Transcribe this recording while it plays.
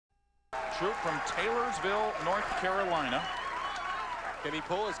Guppy-Troup from Taylorsville, North Carolina. Can he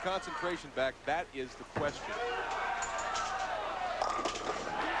pull his concentration back? That is the question.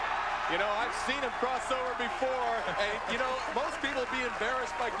 You know, I've seen him cross over before, and you know, most people be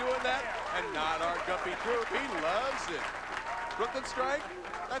embarrassed by doing that, and not our Guppy-Troup. He loves it. Brooklyn strike?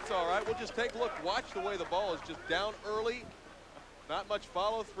 That's all right. We'll just take a look. Watch the way the ball is just down early. Not much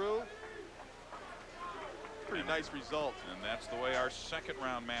follow through. Pretty nice result. And that's the way our second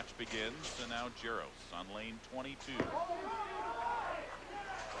round match begins. And now Jaros on lane 22.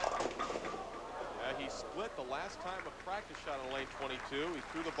 He split the last time a practice shot on lane 22. He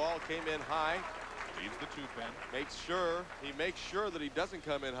threw the ball, came in high. Leaves the 2-pin. He makes sure that he doesn't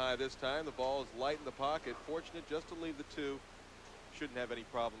come in high this time. The ball is light in the pocket. Fortunate just to leave the 2. Shouldn't have any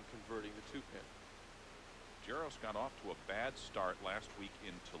problem converting the 2-pin. Jaros got off to a bad start last week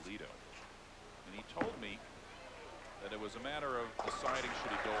in Toledo. And he told me that it was a matter of deciding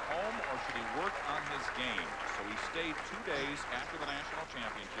should he go home or should he work on his game. So he stayed 2 days after the national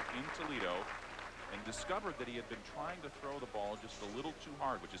championship in Toledo and discovered that he had been trying to throw the ball just a little too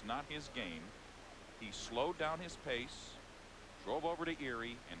hard, which is not his game. He slowed down his pace, drove over to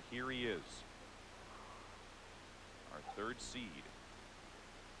Erie, and here he is, our 3rd seed.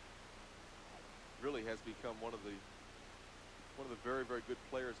 Really has become one of the very, very good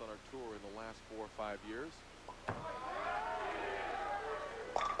players on our tour in the last 4 or 5 years.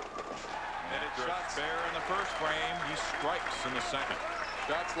 And it shots fair in the first frame. He strikes in the second.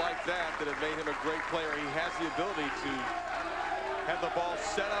 Shots like that have made him a great player. He has the ability to have the ball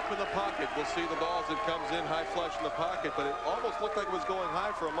set up in the pocket. We'll see the ball as it comes in high flush in the pocket, but it almost looked like it was going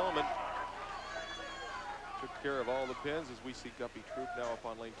high for a moment. Took care of all the pins as we see Guppy-Troup now up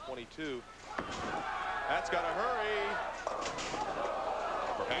on lane 22. That's got to hurry.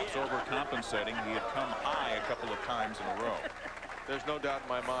 Perhaps overcompensating. He had come high a couple of times in a row. There's no doubt in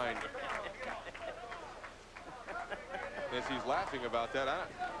my mind. As he's laughing about that, I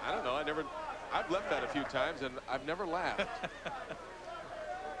don't know. I've left that a few times and I've never laughed. You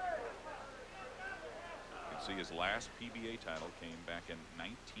can see his last PBA title came back in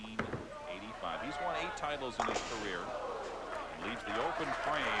 1985. He's won 8 titles in his career and leads the open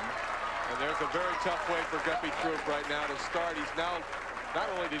frame. And there's a very tough way for Guppy-Troup right now to start. He's now, not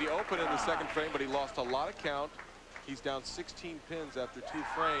only did he open in the second frame, but he lost a lot of count. He's down 16 pins after 2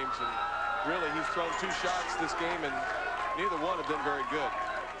 frames, and really he's thrown 2 shots this game and neither one have been very good.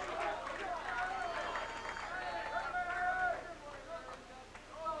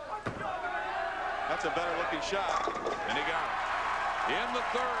 That's a better looking shot. And he got it. In the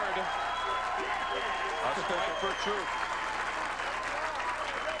 3rd. A strike for Troup.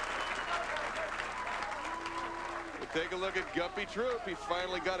 Take a look at Guppy-Troup. He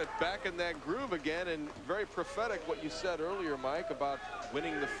finally got it back in that groove again, and very prophetic what you said earlier, Mike, about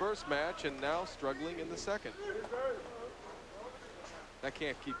winning the first match and now struggling in the second. That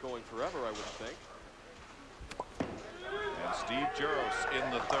can't keep going forever, I would think. And Steve-Jaros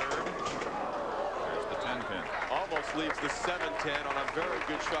in the 3rd. There's the 10-pin. Almost leaves the 7-10 on a very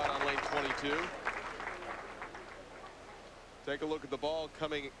good shot on lane 22. Take a look at the ball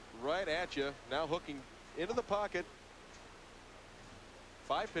coming right at you, now hooking into the pocket.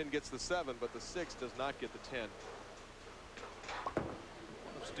 5-pin gets the 7, but the 6 does not get the 10. One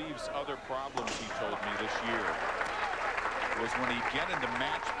of Steve's other problems, he told me this year, was when he'd get into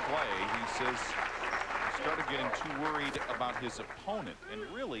match play, he says he started getting too worried about his opponent. And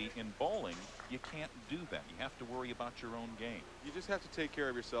really, in bowling, you can't do that. You have to worry about your own game. You just have to take care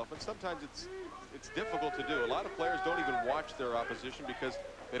of yourself, and sometimes it's difficult to do. A lot of players don't even watch their opposition because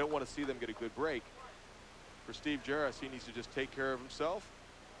they don't want to see them get a good break. For Steve-Jaros, he needs to just take care of himself.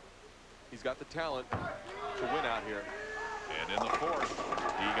 He's got the talent to win out here. And in the 4th,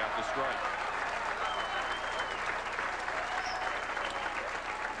 he got the strike.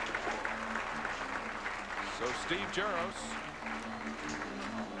 So Steve-Jaros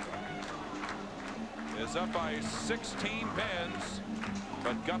is up by 16 pins,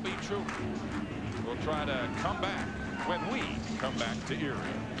 but Guppy-Troup will try to come back when we come back to Erie.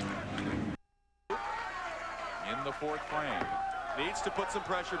 In the 4th frame. Needs to put some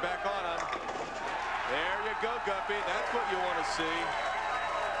pressure back on him. There you go, Guppy. That's what you want to see.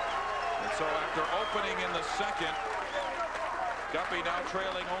 And so after opening in the second, Guppy now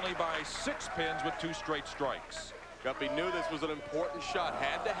trailing only by 6 pins with 2 straight strikes. Guppy knew this was an important shot,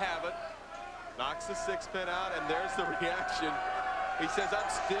 had to have it. Knocks the 6-pin out, and there's the reaction. He says,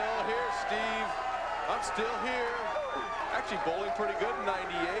 I'm still here, Steve. I'm still here. Actually bowling pretty good in 98.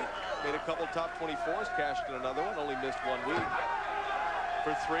 Made a couple top 24s, cashed in another one, only missed 1 week.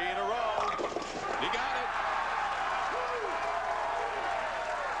 For 3 in a row. He got it.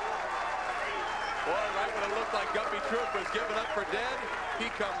 when it looked like Guppy-Troup was giving up for dead, he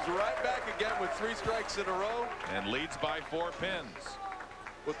comes right back again with 3 strikes in a row. And leads by 4 pins.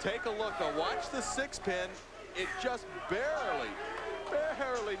 Well, take a look. Now watch the 6 pin. It just barely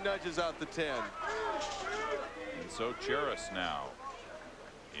nudges out the 10. And so Jaros now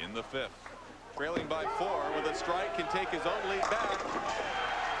in the 5th. Trailing by 4 with a strike, can take his own lead back.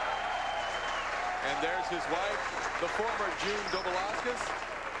 And there's his wife, the former June Dobelauskas,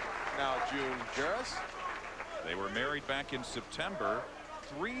 now June Jaros. They were married back in September,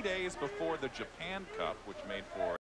 3 days before the Japan Cup, which made for